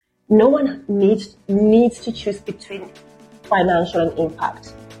no one needs to choose between financial and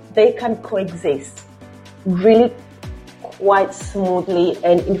impact. They can coexist really quite smoothly,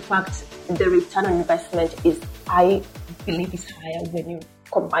 and in fact, the return on investment I believe, is higher when you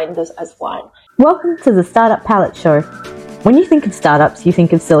combine those as one. Welcome to the Startup Palette Show. When you think of startups, you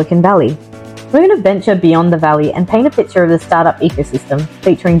think of Silicon Valley. We're going to venture beyond the valley and paint a picture of the startup ecosystem,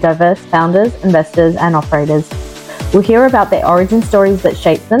 featuring diverse founders, investors, and operators. We'll hear about their origin stories that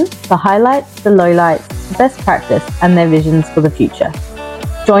shape them, the highlights, the lowlights, best practice, and their visions for the future.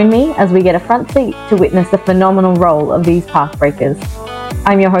 Join me as we get a front seat to witness the phenomenal role of these path breakers.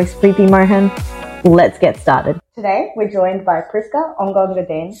 I'm your host, Preeti Mohan. Let's get started. Today, we're joined by Prisca,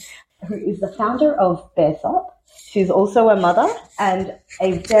 Ongonga-Daehn, who is the founder of Baresop. She's also a mother and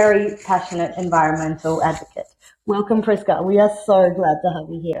a very passionate environmental advocate. Welcome, Prisca. We are so glad to have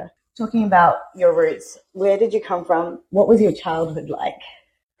you here. Talking about your roots, where did you come from? What was your childhood like?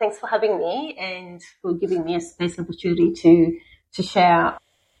 Thanks for having me and for giving me a space and opportunity to share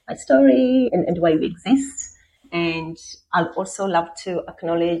my story and why we exist. And I'd also love to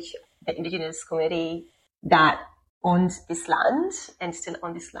acknowledge the Indigenous community that owns this land and still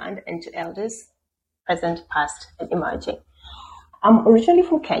own this land, and to elders, present, past, and emerging. I'm originally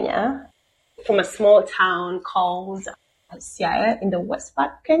from Kenya, from a small town called Siaya in the west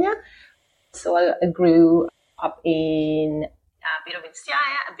part of Kenya. So I grew up in a bit of in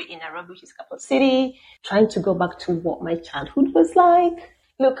Siaya, a bit in Nairobi, which is capital city, trying to go back to what my childhood was like.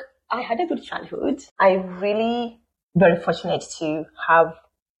 Look, I had a good childhood. I really very fortunate to have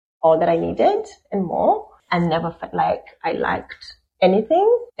all that I needed and more. I never felt like I lacked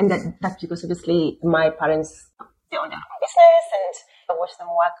anything. And that's because obviously my parents, they own their own business and I watched them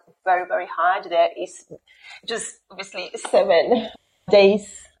work very, very hard. There is just obviously 7 days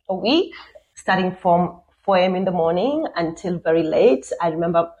a week, starting from 4 a.m. in the morning until very late. I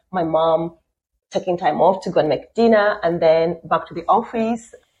remember my mom taking time off to go and make dinner and then back to the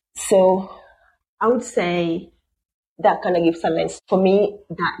office. So I would say that kind of gives a lens. For me,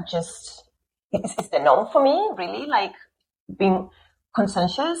 that just is the norm for me, really, like being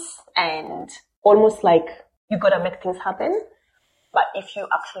conscientious and almost like you got to make things happen. But if you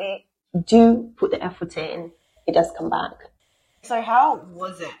actually do put the effort in, it does come back. So how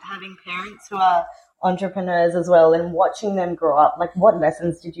was it having parents who are entrepreneurs as well and watching them grow up? Like, what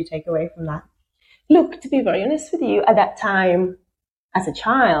lessons did you take away from that? Look, to be very honest with you, at that time, as a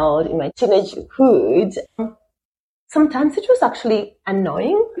child, in my teenagehood, sometimes it was actually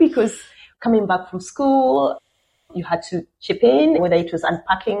annoying because coming back from school, you had to chip in, whether it was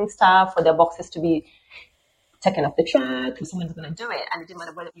unpacking stuff or the boxes to be taken off the truck, or someone's going to do it. And it didn't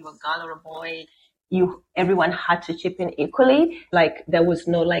matter whether you were a girl or a boy, everyone had to chip in equally. Like there was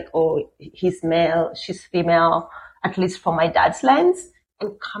no like, oh, he's male, she's female, at least from my dad's lens.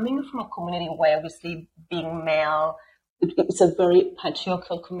 And coming from a community where obviously being male, it's a very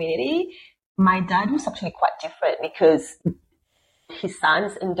patriarchal community. My dad was actually quite different because his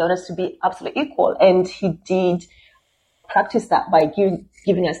sons and daughters to be absolutely equal. And he did practice that by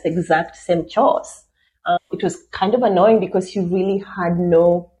giving us the exact same chores. It was kind of annoying because he really had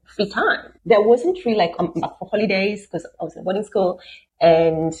no free time. There wasn't really like back for holidays because I was in boarding school.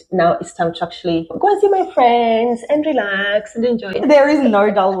 And now it's time to actually go and see my friends and relax and enjoy it. There is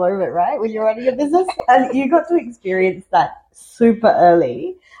no dull moment, right, when you're running a business? And you got to experience that super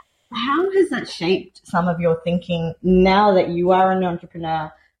early. How has that shaped some of your thinking now that you are an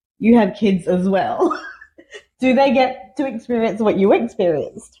entrepreneur? You have kids as well. Do they get to experience what you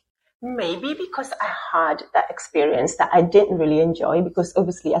experienced? Maybe because I had that experience that I didn't really enjoy, because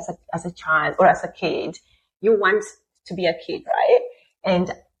obviously as a child or as a kid, you want to be a kid, right?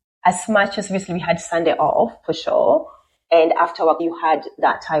 And as much as obviously we had Sunday off for sure, and after work you had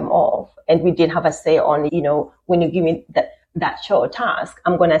that time off, and we didn't have a say on, when you give me that chore task,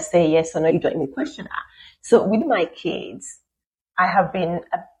 I'm going to say yes or no, you don't even question that. So with my kids, I have been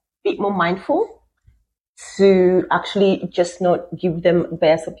a bit more mindful to actually just not give them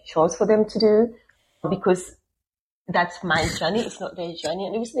bare chores for them to do, because that's my journey. It's not their journey.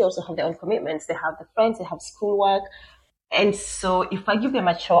 And obviously they also have their own commitments. They have their friends, they have schoolwork. And so if I give them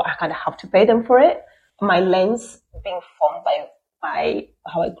a chore, I kind of have to pay them for it. My lens being formed by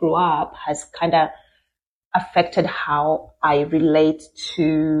how I grew up has kind of affected how I relate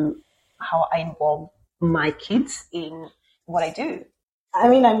to how I involve my kids in what I do. I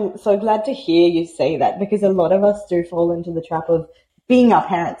mean, I'm so glad to hear you say that, because a lot of us do fall into the trap of being our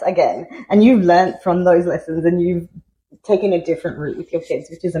parents again. And you've learned from those lessons and you've taken a different route with your kids,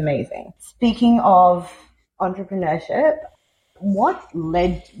 which is amazing. Speaking of entrepreneurship, what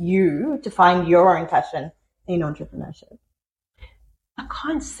led you to find your own passion in entrepreneurship? I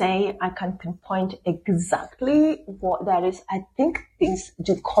can't say I can pinpoint exactly what that is. I think things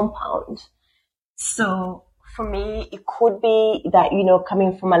do compound. So for me, it could be that,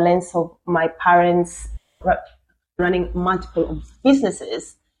 coming from a lens of my parents running multiple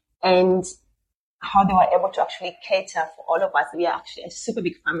businesses and how they were able to actually cater for all of us. We are actually a super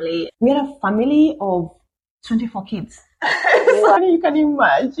big family. We are a family of 24 kids. So you can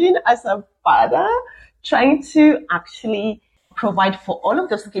imagine as a father trying to actually provide for all of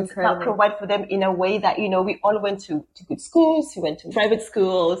those kids, but provide for them in a way that, we all went to good schools, we went to private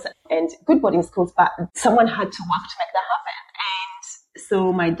schools and good boarding schools, but someone had to work to make that happen. And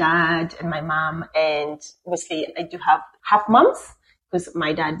so my dad and my mom, and obviously I do have half moms because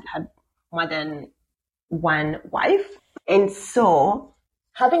my dad had more than one wife. And so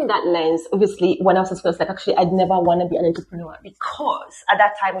having that lens, obviously when I was at school, I was like, actually, I'd never want to be an entrepreneur because at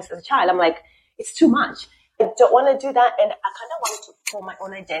that time as a child, I'm like, it's too much. I don't want to do that. And I kind of wanted to form my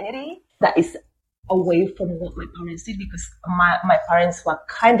own identity that is away from what my parents did, because my parents were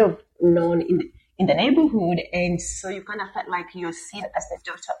kind of known in the neighborhood. And so you kind of felt like you're seen as the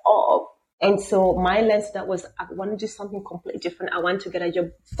daughter of. And so my lens that was, I want to do something completely different. I want to get a job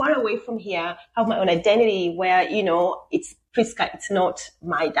far away from here, have my own identity where, it's Prisca, it's not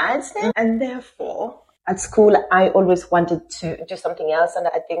my dad's name. And therefore, at school, I always wanted to do something else. And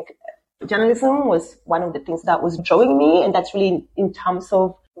I think journalism was one of the things that was drawing me. And that's really in terms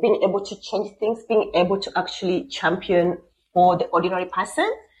of being able to change things, being able to actually champion for the ordinary person.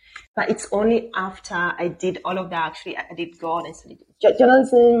 But it's only after I did all of that, actually, I did go on and study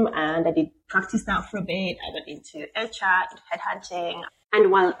journalism, and I did practice that for a bit. I went into HR, into headhunting.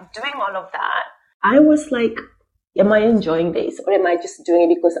 And while doing all of that, I was like, am I enjoying this? Or am I just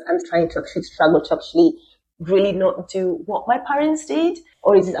doing it because I'm trying to actually struggle to actually really not do what my parents did?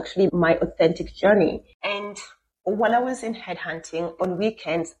 Or is it actually my authentic journey? And when I was in headhunting on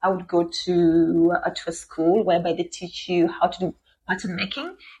weekends, I would go to a school whereby they teach you how to do pattern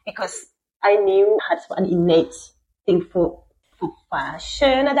making, because I knew I had an innate thing for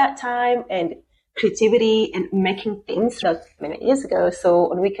fashion at that time and creativity and making things. That was many years ago.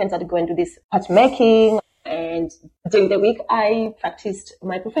 So on weekends, I'd go and do this pattern making, and during the week, I practiced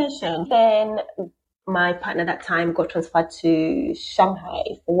my profession. Then my partner at that time got transferred to Shanghai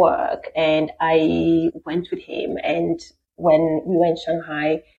for work, and I went with him. And when we were in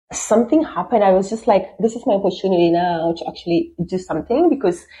Shanghai, something happened. I was just like, this is my opportunity now to actually do something,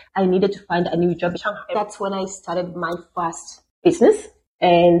 because I needed to find a new job in Shanghai. That's when I started my first business,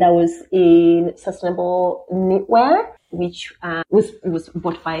 and that was in sustainable knitwear, which was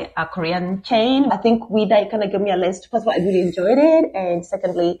bought by a Korean chain. I think that kind of gave me a lens to, first of all, I really enjoyed it, and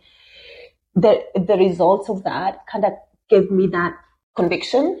secondly, the results of that kind of gave me that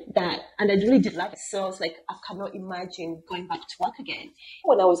conviction and I really did like it. So I was like, I cannot imagine going back to work again.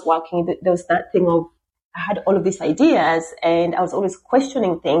 When I was working, there was that thing of, I had all of these ideas and I was always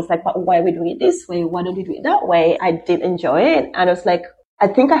questioning things like, but why are we doing it this way? Why don't we do it that way? I did enjoy it. And I was like, I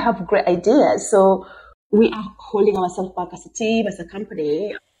think I have great ideas. So we are holding ourselves back as a team, as a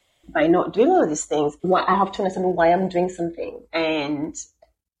company, by not doing all of these things. I have to understand why I'm doing something. And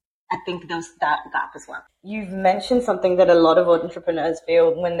I think there's that gap as well. You've mentioned something that a lot of entrepreneurs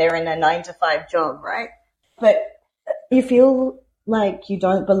feel when they're in a 9-to-5 job, right? But you feel like you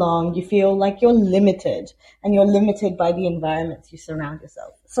don't belong. You feel like you're limited, and you're limited by the environments you surround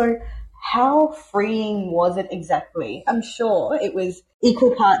yourself. So how freeing was it exactly? I'm sure it was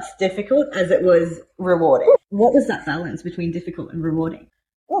equal parts difficult as it was rewarding. What was that balance between difficult and rewarding?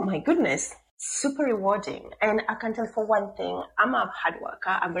 Oh my goodness. Super rewarding. And I can tell for one thing, I'm a hard worker.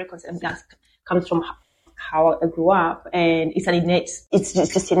 I'm very consistent. That comes from how I grew up, and it's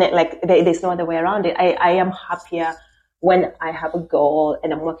just innate, like there's no other way around it. I am happier when I have a goal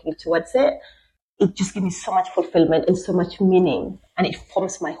and I'm working towards it. It just gives me so much fulfillment and so much meaning, and it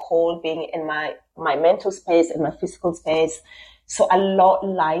forms my whole being in my mental space and my physical space. So a lot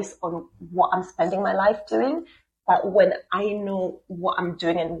lies on what I'm spending my life doing. But when I know what I'm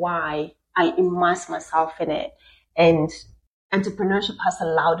doing and why, I immerse myself in it. And entrepreneurship has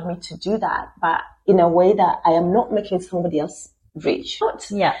allowed me to do that, but in a way that I am not making somebody else rich.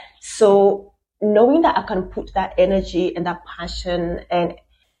 Yeah. So knowing that I can put that energy and that passion and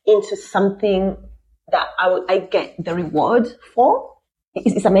into something that I get the reward for,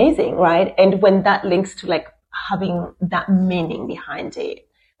 it's amazing, right? And when that links to like having that meaning behind it,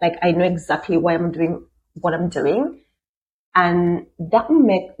 like I know exactly why I'm doing what I'm doing. And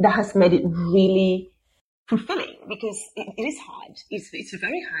that has made it really fulfilling, because it is hard. It's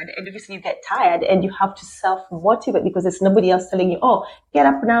very hard. And obviously you get tired and you have to self-motivate, because there's nobody else telling you, oh, get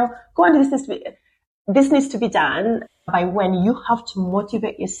up now, go on, this needs to be done. by when you have to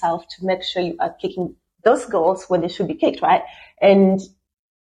motivate yourself to make sure you are kicking those goals when they should be kicked, right? And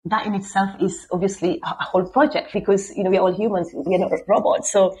that in itself is obviously a whole project because, we are all humans. We are not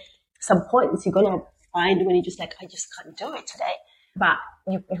robots. So some points you're going to find when you're just like, I just can't do it today. But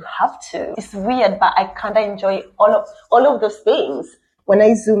you have to. It's weird, but I kind of enjoy all of those things. When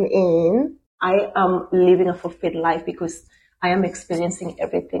I zoom in, I am living a fulfilled life because I am experiencing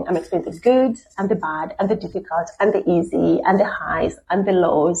everything. I'm experiencing the good and the bad and the difficult and the easy and the highs and the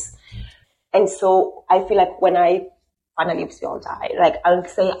lows. And so I feel like when I finally, if we all die, like I'll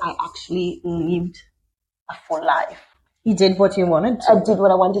say I actually lived a full life. You did what you wanted to. I did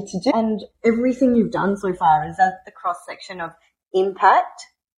what I wanted to do. And everything you've done so far is at the cross-section of impact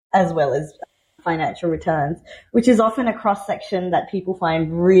as well as financial returns, which is often a cross-section that people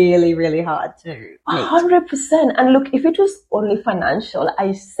find really, really hard to meet. 100%. And look, if it was only financial,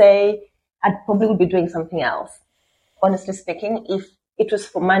 I say I'd probably would be doing something else. Honestly speaking, if it was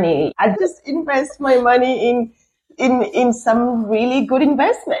for money, I'd just invest my money in some really good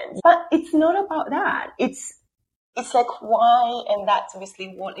investments. But it's not about that. It's like why, and that's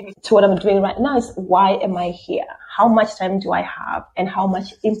obviously what I'm doing right now is why am I here? How much time do I have? And how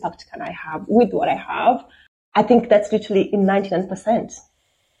much impact can I have with what I have? I think that's literally in 99%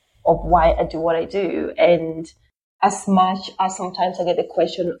 of why I do what I do. And as much as sometimes I get the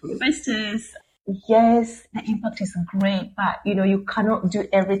question from investors, yes, the impact is great, but you cannot do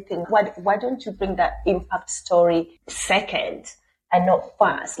everything. Why don't you bring that impact story second? And not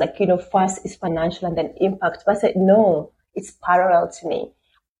first, first is financial and then impact. But I said, no, it's parallel to me.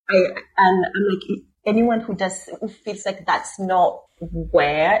 And I'm like, anyone who feels like that's not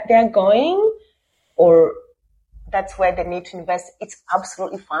where they're going or that's where they need to invest, it's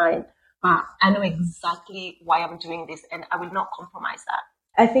absolutely fine. But I know exactly why I'm doing this and I will not compromise that.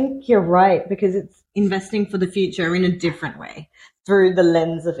 I think you're right because it's investing for the future in a different way through the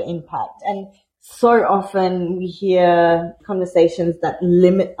lens of impact. And so often we hear conversations that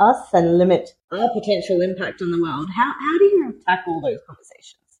limit us and limit our potential impact on the world. How do you tackle those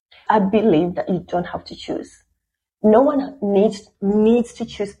conversations? I believe that you don't have to choose. No one needs to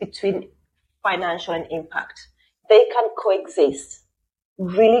choose between financial and impact. They can coexist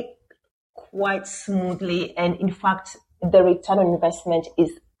really quite smoothly. And in fact, the return on investment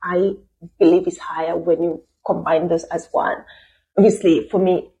I believe is higher when you combine those as one. Obviously, for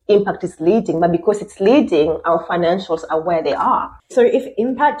me, impact is leading, but because it's leading, our financials are where they are. So if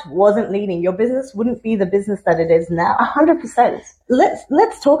impact wasn't leading, your business wouldn't be the business that it is now. 100%.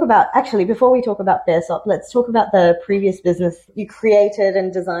 Let's talk about, actually, before we talk about Baresop, let's talk about the previous business. You created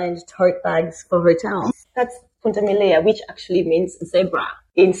and designed tote bags for hotels. That's Pundamilia, which actually means zebra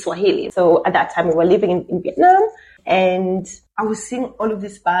in Swahili. So at that time, we were living in Vietnam. And I was seeing all of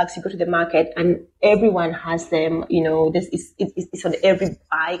these bags. You go to the market and everyone has them, it's on every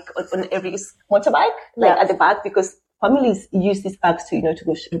bike, on every motorbike, at the back, because families use these bags to go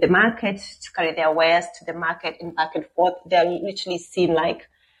to the market, to carry their wares to the market and back and forth. They're literally seen I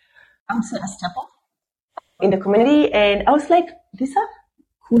would say a staple in the community. And I was like, these are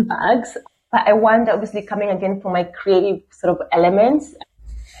cool bags. But I wonder, obviously coming again from my creative sort of elements,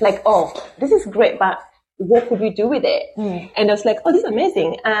 this is great, but what could we do with it? And I was like, oh, this is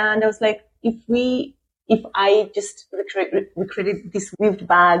amazing. And I was like, if I just recreated these weaved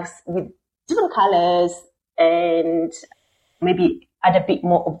bags with different colors and maybe add a bit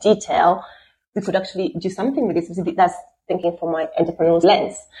more of detail, we could actually do something with this. That's thinking from my entrepreneurial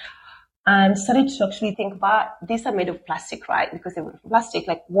lens. And started to actually think about, these are made of plastic, right? Because they were plastic.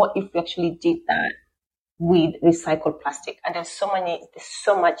 What if we actually did that with recycled plastic? And there's so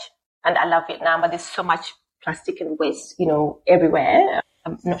much, and I love Vietnam, but there's so much plastic and waste, everywhere.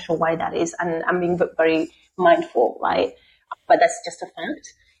 I'm not sure why that is. And I'm being very mindful, right? But that's just a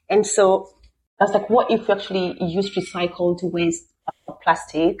fact. And so I was like, what if we actually use recycled waste of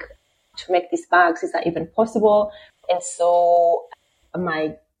plastic to make these bags? Is that even possible? And so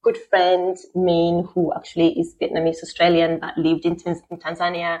my good friend, Min, who actually is Vietnamese Australian, but lived in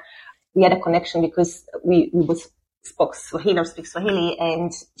Tanzania, we had a connection because we both spoke Swahili or speak Swahili,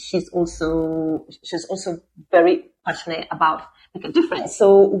 and she's also very passionate about making a difference.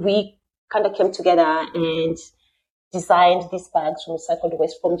 So we kind of came together and designed these bags from recycled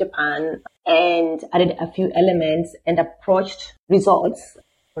waste from Japan and added a few elements and approached resorts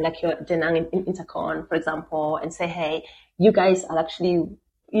like your Denang in Intercon, for example, and say, hey, you guys are actually,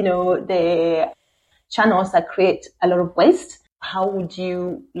 the channels that create a lot of waste. How would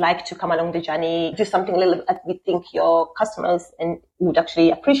you like to come along the journey, do something a little that we think your customers and would actually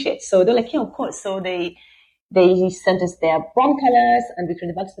appreciate? So they're like, yeah, of course. So they They sent us their brand colors and we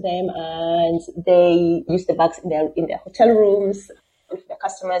created the bags for them, and they used the bags in their hotel rooms for their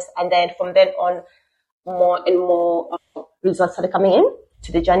customers. And then from then on, more and more results started coming in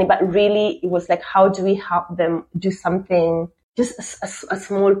to the journey. But really, it was like, how do we help them do something, just a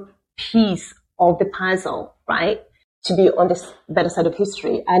small piece of the puzzle, right, to be on this better side of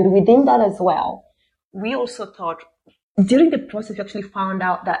history. And within that as well, we also thought, during the process, we actually found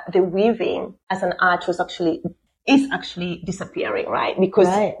out that the weaving as an art is actually disappearing, right? Because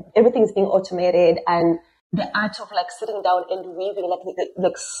everything is being automated, and the art of like sitting down and weaving,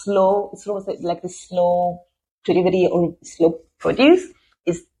 like slow, it's almost like the slow creativity or slow produce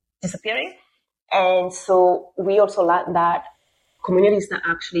is disappearing. And so we also learned that communities that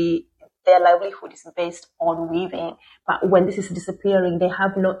actually their livelihood is based on weaving, but when this is disappearing, they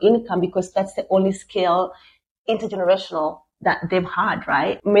have no income because that's the only skill intergenerational that they've had,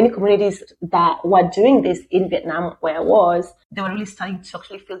 right? Many communities that were doing this in Vietnam, where I was, they were really starting to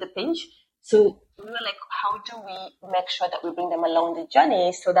actually feel the pinch. So we were like, how do we make sure that we bring them along the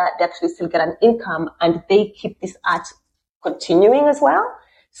journey so that they actually still get an income and they keep this art continuing as well?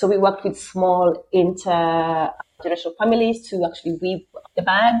 So we worked with small intergenerational families to actually weave the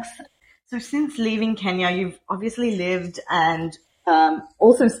bags. So since leaving Kenya, you've obviously lived and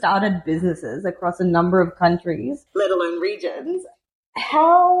also started businesses across a number of countries, let alone regions.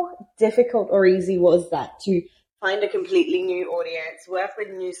 How difficult or easy was that to find a completely new audience, work with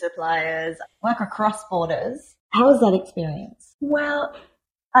new suppliers, work across borders? How was that experience? Well,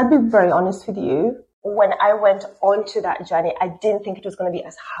 I'll be very honest with you. When I went on to that journey, I didn't think it was going to be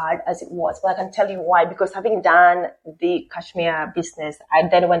as hard as it was. But I can tell you why. Because having done the cashmere business, I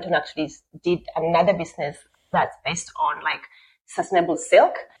then went and actually did another business that's based on like sustainable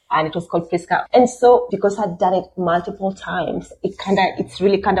silk, and it was called Prisca. And so because I'd done it multiple times, it's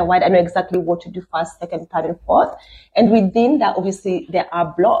really kind of wide. I know exactly what to do first, second, third, and fourth. And within that, obviously, there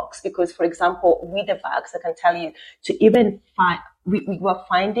are blocks because, for example, with the bags, I can tell you to even find, we were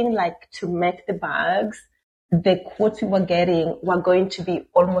finding like to make the bags, the quotes we were getting were going to be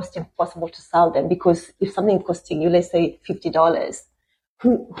almost impossible to sell them because if something costing you, let's say $50,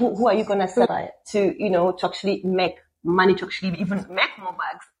 who are you going to sell it to, to actually make money to actually even make more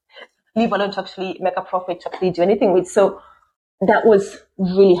bags, leave alone to actually make a profit to actually do anything with. So that was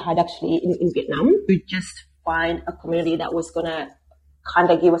really hard actually in Vietnam to just find a community that was going to kind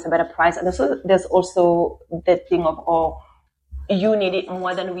of give us a better price. And there's also the thing of, you need it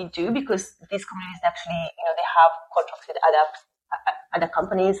more than we do because these communities actually, they have contracts with other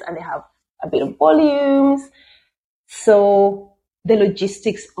companies and they have a bit of volumes. So the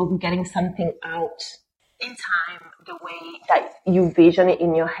logistics of getting something out in time, the way that you vision it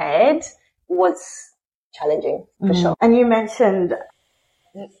in your head was challenging for sure. And you mentioned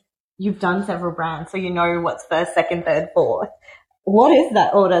you've done several brands, so you know what's first, second, third, fourth. What is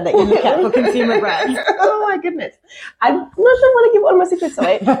that order that you look at for consumer brands? Oh my goodness. I'm not sure I want to give all my secrets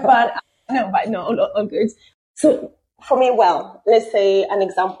away, but no, all good. So for me, well, let's say an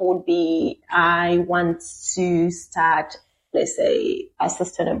example would be I want to start, let's say, a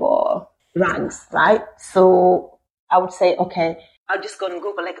sustainable rugs, right? So I would say, okay, I'll just go on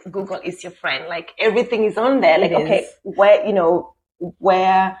Google. Like Google is your friend. Like everything is on there. Like, okay,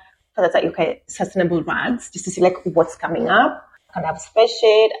 where, so that's like, okay, sustainable rugs, just to see like what's coming up. I can have a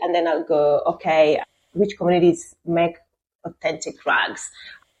spreadsheet and then I'll go, okay, which communities make authentic rugs?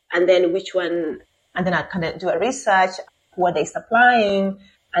 And then which one, and then I kind of do a research, who are they supplying?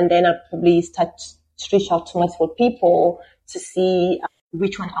 And then I'll probably start to reach out to multiple people to see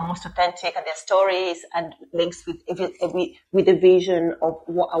which one are most authentic and their stories and links with the vision of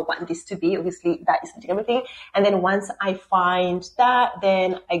what I want this to be. Obviously, that is everything. And then once I find that,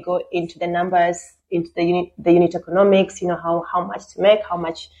 then I go into the numbers, into the unit economics, how much to make, how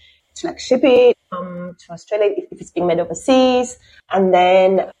much to like ship it to Australia if it's being made overseas. And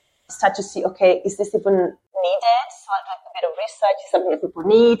then start to see, okay, is this even needed? So I do a bit of research, something that people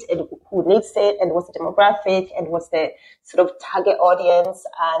need and who needs it and what's the demographic and what's the sort of target audience.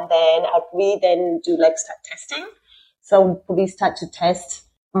 And then we then do like start testing. So we start to test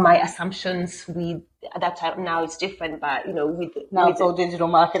my assumptions with, at that time now it's different, but it's all digital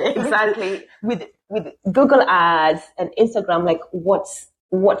marketing. Exactly. With Google ads and Instagram, like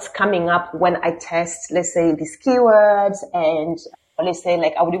what's coming up when I test, let's say these keywords and let's say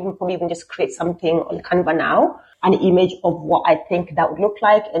like I would probably even just create something on Canva now, an image of what I think that would look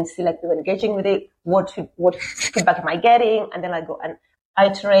like and see like people engaging with it, what feedback am I getting, and then I go and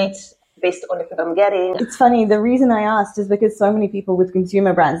iterate based on the feedback I'm getting. It's funny, the reason I asked is because so many people with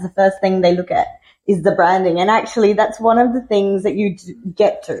consumer brands, the first thing they look at is the branding. And actually, that's one of the things that you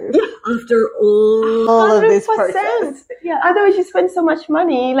get to after all of this process. Yeah. Otherwise, you spend so much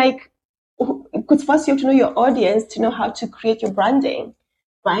money. Like, because first you have to know your audience to know how to create your branding,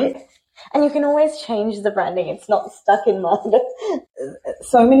 right? And you can always change the branding. It's not stuck in mud.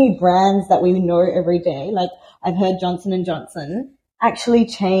 So many brands that we know every day, like I've heard Johnson & Johnson actually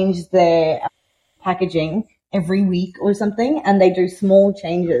change their packaging every week or something, and they do small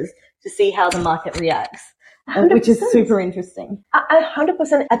changes to see how the market reacts, 100%. Which is super interesting.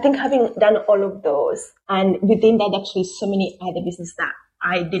 100%. I think having done all of those, and within that, actually, so many other businesses that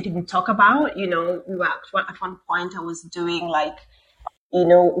I didn't even talk about. We were at one point, I was doing like,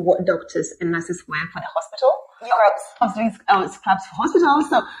 what doctors and nurses wear for the hospital. I was doing scrubs for hospitals.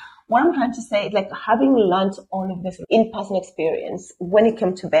 So what I'm trying to say is, like, having learned all of this in-person experience, when it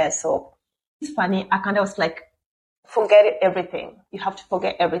came to Baresop, it's funny, I kind of was like, forget everything. You have to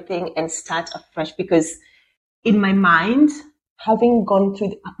forget everything and start afresh, because in my mind, having going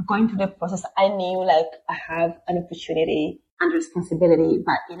through the process, I knew like I have an opportunity and responsibility,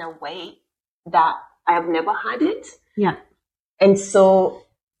 but in a way that I have never had it. Yeah. And so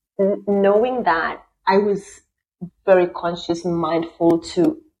knowing that, I was very conscious and mindful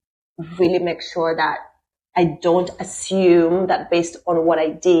to really make sure that I don't assume that based on what I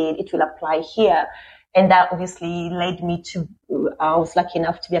did, it will apply here. And that obviously led me to, I was lucky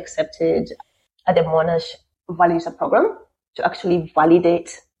enough to be accepted at the Monash Value User Program to actually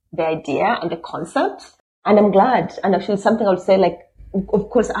validate the idea and the concept. And I'm glad. And actually something I would say, like, of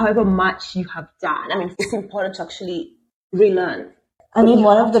course, however much you have done, I mean, it's important to actually relearn. I mean,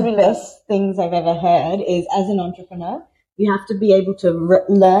 one of the best things I've ever heard is, as an entrepreneur, you have to be able to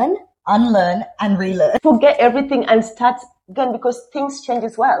learn, unlearn, and relearn. Forget everything and start again, because things change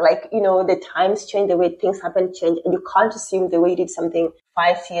as well. Like, the times change, the way things happen change, and you can't assume the way you did something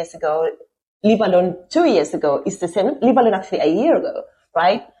 5 years ago, leave alone 2 years ago, is the same, leave alone actually a year ago,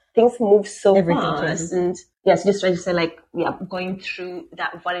 right? Things move so fast. Changes. And yes, just trying to say, like, going through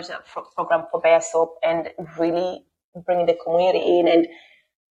that value program for Baresop and really bringing the community in and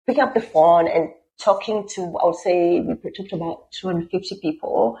picking up the phone and talking to, I would say, we talked about 250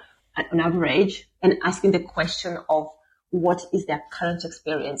 people on average, and asking the question of what is their current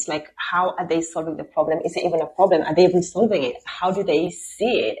experience? Like, how are they solving the problem? Is it even a problem? Are they even solving it? How do they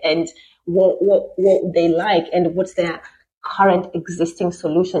see it? And what would they like? And what's their current existing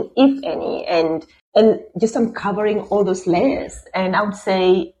solution, if any? And just uncovering all those layers. And I would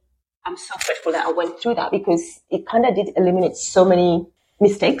say I'm so grateful that I went through that, because it kind of did eliminate so many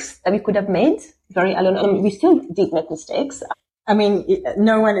mistakes that we could have made very early on. I mean, we still did make mistakes. I mean,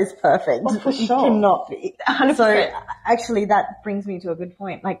 no one is perfect. Oh, for sure. You cannot be. 100%. So actually that brings me to a good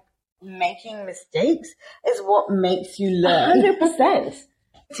point. Like, making mistakes is what makes you learn. 100%.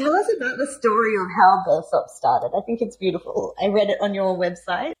 Tell us about the story of how Baresop started. I think it's beautiful. I read it on your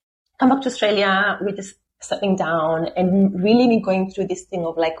website. Come back to Australia, we're just settling down and really me going through this thing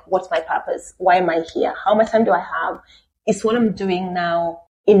of, like, what's my purpose? Why am I here? How much time do I have? Is what I'm doing now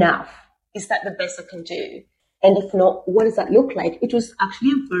enough? Is that the best I can do? And if not, what does that look like? It was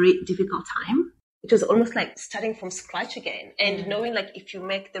actually a very difficult time. It was almost like starting from scratch again, and knowing, like, if you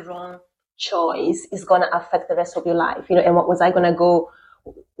make the wrong choice, it's going to affect the rest of your life, and what was I going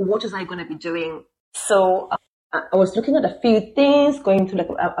to be doing? So I was looking at a few things, going through like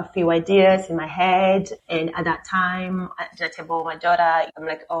a few ideas in my head. And at that time, at the table with my daughter, I'm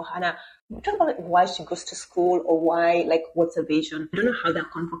like, oh, Hannah, we talk about why she goes to school, or why, like, what's her vision? I don't know how that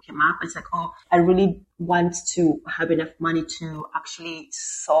convo came up. It's like, oh, I really want to have enough money to actually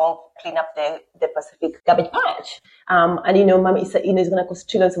clean up the Pacific garbage patch. And Mom, it's going to cost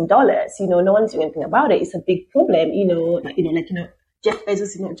trillions of dollars. No one's doing anything about it. It's a big problem. Jeff Bezos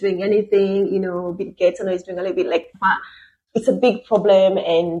is not doing anything. Bill Gates, I know he's doing a little bit, like, but it's a big problem.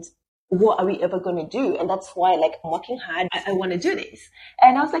 And what are we ever going to do? And that's why, like, I'm working hard. I want to do this.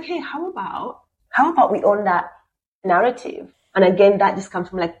 And I was like, hey, how about we own that narrative? And again, that just comes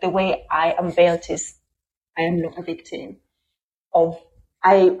from, like, the way I am built is I am not a victim of,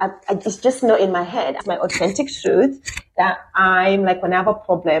 it's just not in my head. It's my authentic truth that I'm like, when I have a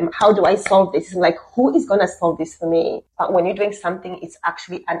problem, how do I solve this? It's like, who is going to solve this for me? But when you're doing something, it's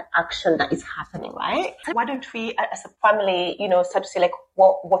actually an action that is happening, right? So why don't we, as a family, start to see, like,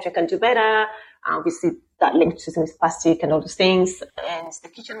 what we can do better? Obviously, that linked to some plastic and all those things. And the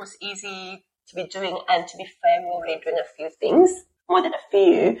kitchen was easy to be doing. And to be fair, we were already doing a few things, more than a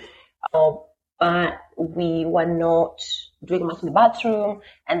few. But we were not doing much in the bathroom,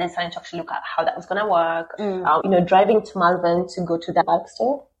 and then starting to actually look at how that was going to work. Driving to Melbourne to go to the bulk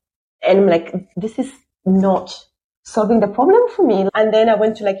store And I'm like, this is not solving the problem for me. And then I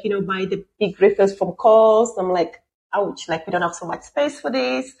went to buy the big refills from Coles. I'm like, ouch, like we don't have so much space for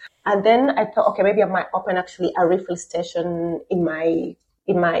this. And then I thought, okay, maybe I might open actually a refill station in the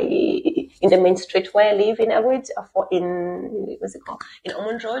main street where I live in Elwood, what's it called? In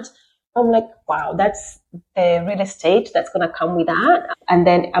Ormond Road. I'm like, wow, that's the real estate that's going to come with that. And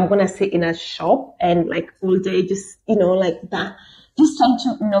then I'm going to sit in a shop and like all day, just, like that. Just trying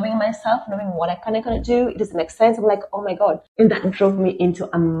to knowing myself, knowing what I kind of going to do. It doesn't make sense. I'm like, oh my God. And that drove me into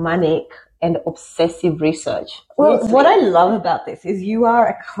a manic and obsessive research. Well, what I love about this is you are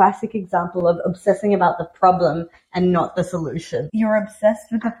a classic example of obsessing about the problem and not the solution. You're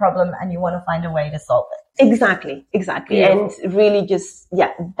obsessed with the problem and you want to find a way to solve it. Exactly. Yeah. And really just,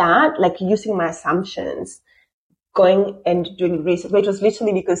 that, like using my assumptions, going and doing research. It was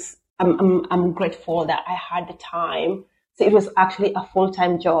literally because I'm grateful that I had the time. So it was actually a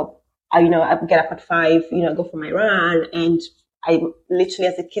full-time job. I get up at 5, go for my run, and I literally,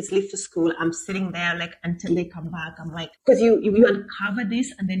 as the kids leave to school, I'm sitting there like until they come back. I'm like, because you uncover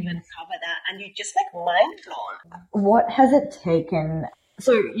this and then you uncover that, and you just like mind blown. What has it taken?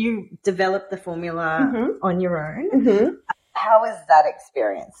 So you developed the formula on your own. Mm-hmm. How is that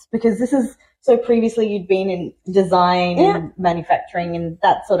experience? Because this is, so previously you'd been in design and manufacturing and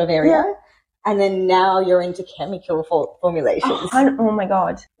that sort of area. Yeah. And then now you're into chemical formulations. Oh my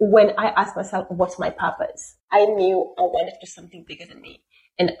God. When I asked myself, what's my purpose? I knew I wanted to do something bigger than me.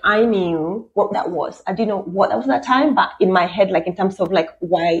 And I knew what that was. I didn't know what that was at that time, but in my head, like in terms of like,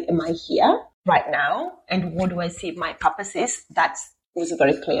 why am I here right now? And what do I see my purpose is? That was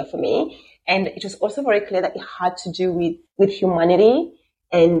very clear for me. And it was also very clear that it had to do with humanity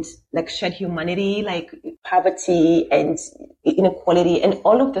and like shared humanity, like poverty and inequality and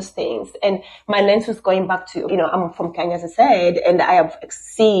all of those things. And my lens was going back to, I'm from Kenya, as I said, and I have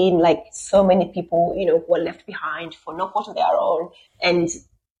seen like so many people, who are left behind for no fault of their own, and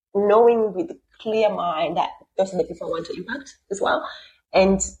knowing with a clear mind that those are the people I want to impact as well.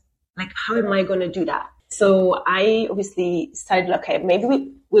 And like, how am I going to do that? So I obviously started, okay,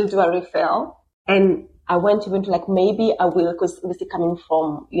 maybe we'll do a refill. And I went even to like, maybe I will, because obviously coming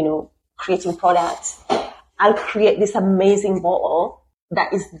from, creating products, I'll create this amazing bottle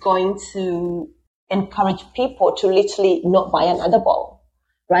that is going to encourage people to literally not buy another bottle,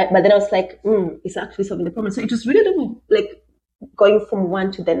 right? But then I was like, it's actually solving the problem. So it was really like going from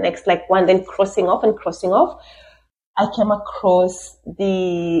one to the next, like one, then crossing off. I came across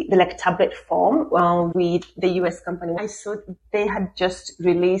the like tablet form with the US company. I saw they had just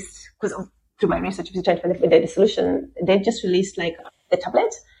released, because through my research, trying to find the solution, they just released like the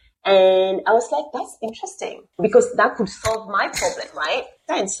tablet. And I was like, that's interesting, because that could solve my problem, right?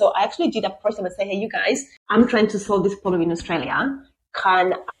 And so I actually did approach them and say, hey, you guys, I'm trying to solve this problem in Australia.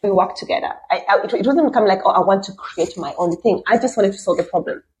 Can we work together? It wasn't come like, oh, I want to create my own thing. I just wanted to solve the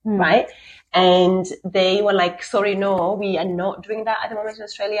problem, right? And they were like, sorry, no, we are not doing that at the moment in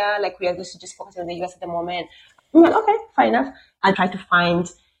Australia. Like, we are just focusing on the US at the moment. I'm like, okay, fine enough. I tried to find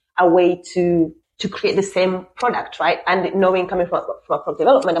a way to create the same product, right? And knowing coming from product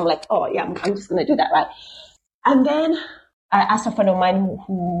development, I'm like, oh yeah, I'm just going to do that, right? And then I asked a friend of mine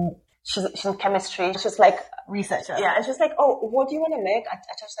who she's in chemistry. She's like, researcher. Yeah. And she's like, oh, what do you want to make? I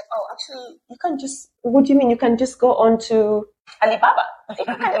was like, oh, actually, you can just, what do you mean? You can just go on to Alibaba.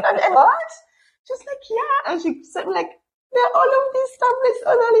 And what? She's like, yeah. And she said like, there are all of these tablets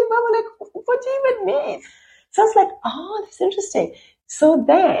on Alibaba. Like, what do you even mean? So I was like, oh, that's interesting. So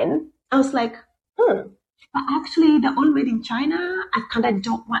then I was like, but actually they're all made in China. I kind of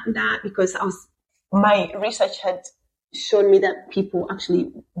don't want that, because my research had shown me that people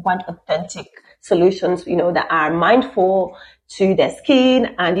actually want authentic solutions, that are mindful to their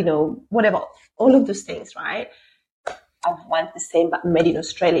skin and, whatever, all of those things, right? I want the same, but made in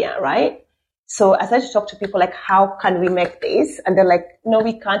Australia, right? So I started to talk to people like, how can we make this? And they're like, no,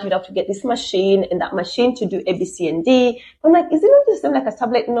 we can't. You'd have to get this machine and that machine to do A, B, C, and D. I'm like, is it not the same like a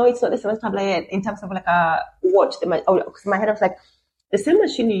tablet? No, it's not the same as a tablet in terms of like a watch. Because my head was like, the same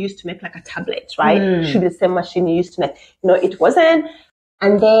machine you used to make like a tablet, right? Should be the same machine you used to make. It wasn't.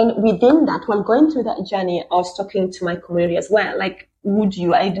 And then within that, while going through that journey, I was talking to my community as well. Like, would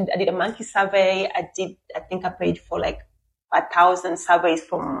you? I did a monkey survey. I think I paid for like 1,000 surveys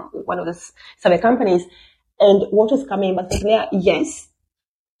from one of the survey companies. And what was coming back was, yes,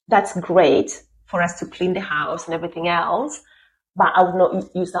 that's great for us to clean the house and everything else, but I would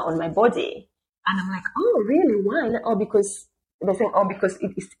not use that on my body. And I'm like, oh, really? Why? Oh, because they're saying, because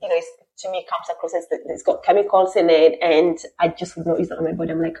it's, to me, it comes across as it's got chemicals in it, and I just would not use that on my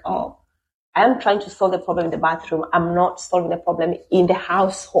body. I'm like, oh, I am trying to solve the problem in the bathroom. I'm not solving the problem in the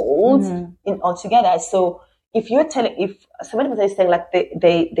household in altogether. So if somebody is saying like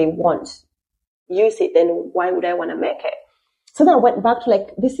they want use it, then why would I want to make it? So then I went back to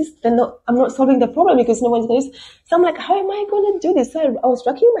like, I'm not solving the problem because no one's going to use. So I'm like, how am I going to do this? So I was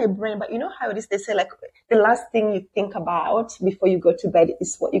racking my brain, but you know how it is? They say like the last thing you think about before you go to bed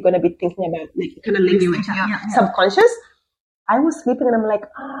is what you're going to be thinking about. Like it kind of links into your subconscious. I was sleeping and I'm like,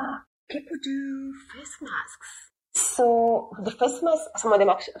 people do face masks. So the face masks, some of them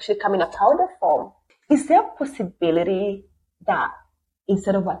actually come in a powder form. Is there a possibility that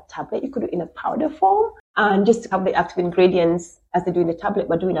instead of a tablet, you could do it in a powder form and just have the active ingredients as they do in the tablet,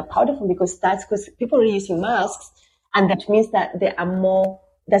 but do in a powder form? Because people are using masks, and that means that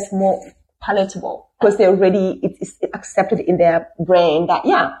that's more palatable because they're already, it's accepted in their brain that,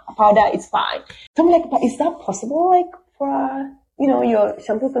 yeah, a powder is fine. So I'm like, but is that possible? Like for your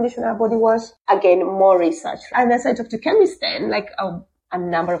shampoo, conditioner, body wash? Again, more research. And as I talked to chemists then, like a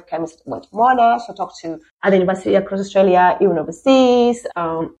number of chemists went to Monash. I talked to other universities across Australia, even overseas,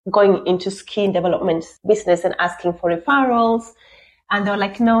 going into skin development business and asking for referrals. And they were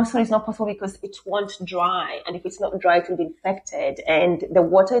like, no, sorry, it's not possible because it won't dry. And if it's not dry, it will be infected. And the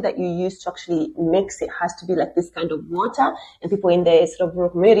water that you use to actually mix it has to be like this kind of water. And people in the sort of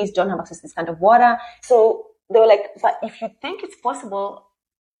rural communities don't have access to this kind of water. So they were like, but if you think it's possible,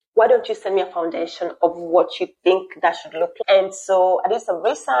 why don't you send me a foundation of what you think that should look like? And so I did some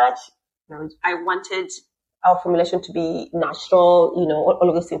research. I wanted our formulation to be natural, all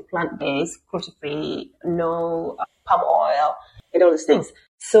of those things, plant-based, cruelty-free, no palm oil, and all those things.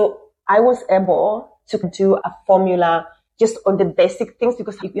 So I was able to do a formula just on the basic things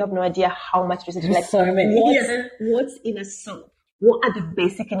because if you have no idea how much research, like so many. What's in a soap? What are the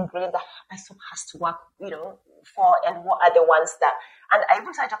basic ingredients that a soap has to work, for, and what are the ones that, and I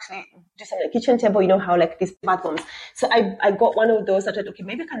even tried to actually do something like kitchen table, how like these bath bombs. So I got one of those. I thought, okay,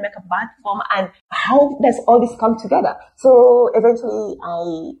 maybe I can make a bath bomb, and how does all this come together? So eventually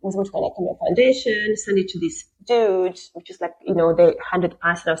I was able to make a foundation, send it to this dude, which is like, the 100th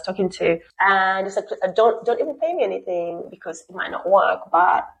person I was talking to, and it's like, don't even pay me anything because it might not work,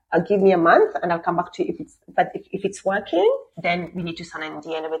 but give me a month and I'll come back to you if it's working, then we need to sign an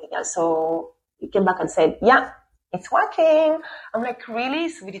NDA and everything else. So he came back and said, yeah, it's working. I'm like, really?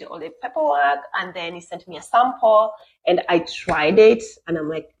 So we did all the paperwork and then he sent me a sample and I tried it and I'm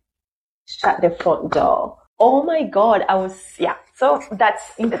like, shut the front door. Oh my God. So that's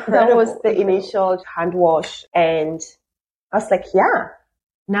incredible. That was the initial hand wash and I was like, yeah,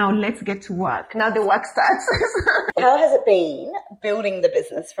 now let's get to work. Now the work starts. How has it been building the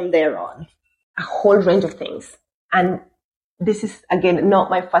business from there on? A whole range of things. And this is, again,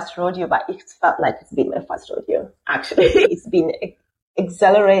 not my first rodeo, but it felt like it's been my first rodeo, actually. It's been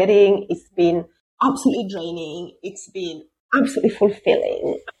exhilarating. It's been absolutely draining. It's been absolutely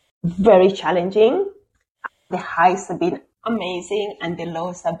fulfilling. Very challenging. The highs have been amazing and the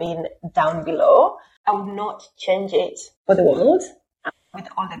lows have been down below. I would not change it for the world with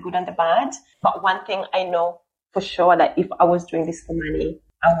all the good and the bad. But one thing I know for sure that if I was doing this for money,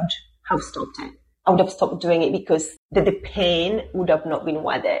 I would have stopped it. I would have stopped doing it because the pain would have not been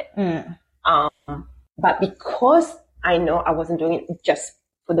worth it. But because I know I wasn't doing it just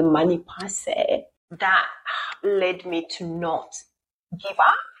for the money per se, that led me to not give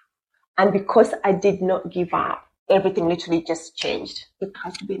up. And because I did not give up, everything literally just changed. It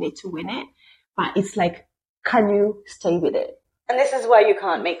has to be in it to win it. But it's like, can you stay with it? And this is why you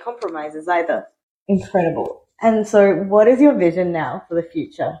can't make compromises either. Incredible. And so what is your vision now for the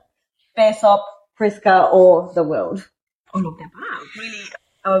future? Baresop, Prisca, or the world? All of them. Really,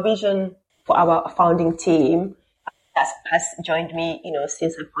 our vision for our founding team has joined me,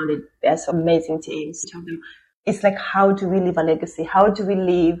 since I founded Baresop. Amazing teams. It's like, how do we leave a legacy? How do we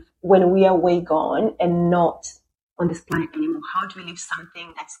live when we are way gone and not on this planet anymore? How do we leave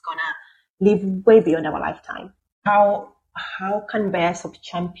something that's gonna live way beyond our lifetime? How can Baresop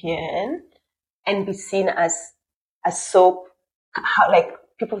champion and be seen as a soap? How, like,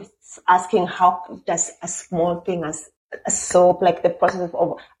 people asking, how does a small thing as a soap, like the process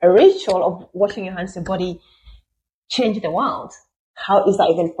of a ritual of washing your hands and body, change the world? How is that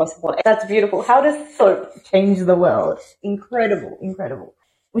even possible? That's beautiful. How does soap change the world? Incredible, incredible.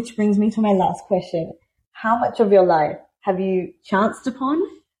 Which brings me to my last question. How much of your life have you chanced upon,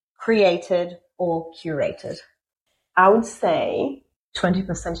 created, or curated? I would say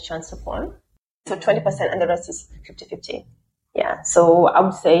 20% chance upon. So 20% and the rest is 50-50. Yeah. So I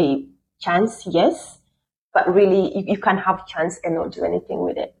would say chance, yes. But really, you can have chance and not do anything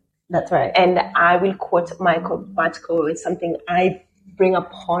with it. That's right. And I will quote Michael Bartko. It's something I bring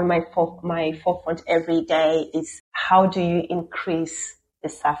upon my forefront every day is how do you increase the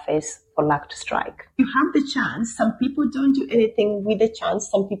surface for luck to strike? You have the chance. Some people don't do anything with the chance.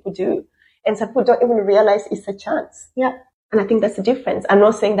 Some people do. And some people don't even realize it's a chance. Yeah. And I think that's the difference. I'm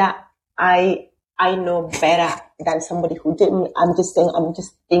not saying that I know better than somebody who didn't. I'm just saying, I'm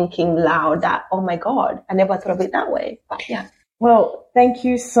just thinking loud that, oh my God, I never thought of it that way. But yeah. Well, thank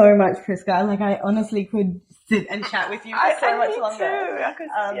you so much, Prisca. Like, I honestly could sit and chat with you for so much longer.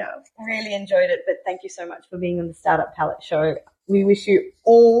 Really enjoyed it, but thank you so much for being on the Startup Palette Show. We wish you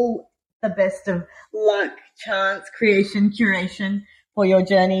all the best of luck, chance, creation, curation for your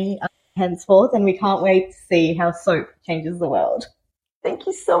journey henceforth, and we can't wait to see how soap changes the world. Thank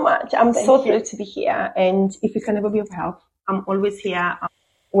you so much. I'm so thrilled to be here, and if you can ever be of help, I'm always here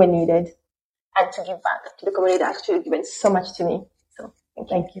when needed, and to give back to the community that actually given so much to me. So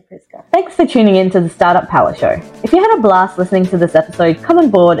thank you, Prisca. Thanks for tuning in to the Startup Palette Show. If you had a blast listening to this episode, come on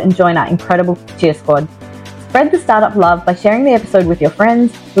board and join our incredible cheer squad. Spread the startup love by sharing the episode with your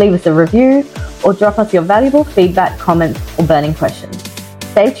friends, leave us a review, or drop us your valuable feedback, comments, or burning questions.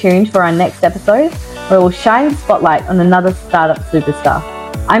 Stay tuned for our next episode, where we'll shine the spotlight on another startup superstar.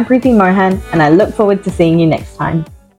 I'm Preeti Mohan, and I look forward to seeing you next time.